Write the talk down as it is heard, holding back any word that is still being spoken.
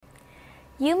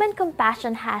Human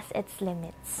compassion has its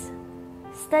limits.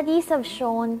 Studies have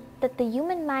shown that the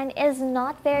human mind is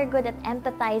not very good at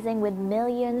empathizing with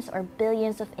millions or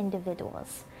billions of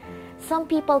individuals. Some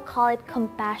people call it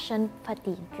compassion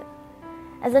fatigue.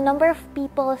 As the number of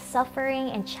people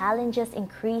suffering and challenges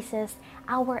increases,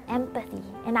 our empathy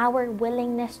and our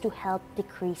willingness to help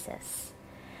decreases.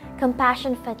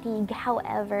 Compassion fatigue,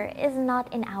 however, is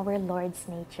not in our Lord's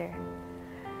nature.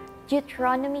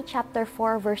 Deuteronomy chapter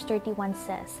 4 verse 31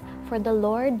 says, "For the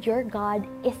Lord your God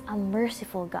is a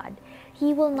merciful God.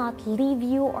 He will not leave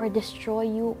you or destroy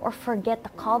you or forget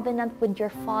the covenant with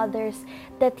your fathers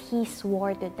that He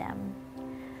swore to them."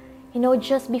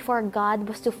 Just before God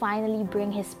was to finally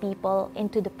bring His people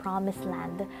into the promised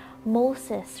land,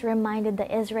 Moses reminded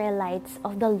the Israelites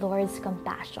of the Lord's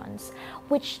compassions,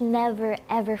 which never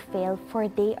ever fail, for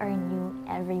they are new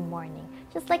every morning,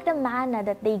 just like the manna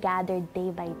that they gathered day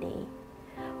by day.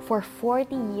 For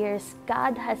 40 years,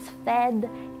 God has fed,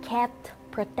 kept,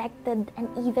 protected, and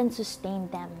even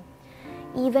sustained them.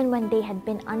 Even when they had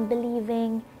been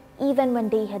unbelieving, even when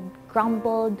they had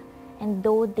grumbled, and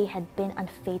though they had been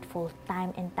unfaithful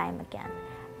time and time again,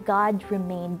 God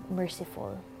remained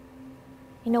merciful.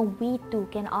 We too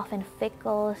can often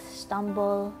fickle,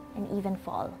 stumble, and even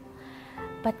fall.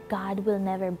 But God will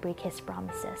never break His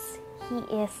promises. He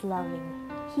is loving.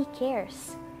 He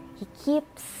cares. He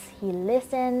keeps, He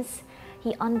listens,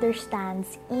 He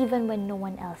understands even when no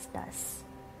one else does.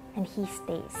 And He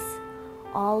stays.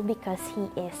 All because He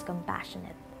is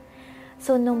compassionate.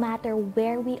 So no matter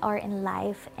where we are in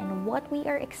life and what we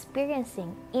are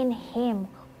experiencing, in Him,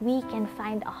 we can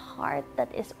find a heart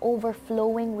that is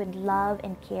overflowing with love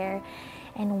and care.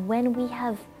 And when we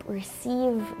have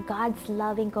received God's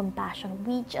loving compassion,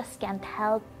 we just can't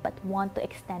help but want to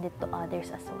extend it to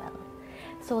others as well.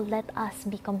 So let us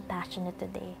be compassionate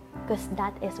today, because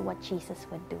that is what Jesus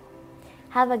would do.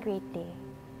 Have a great day.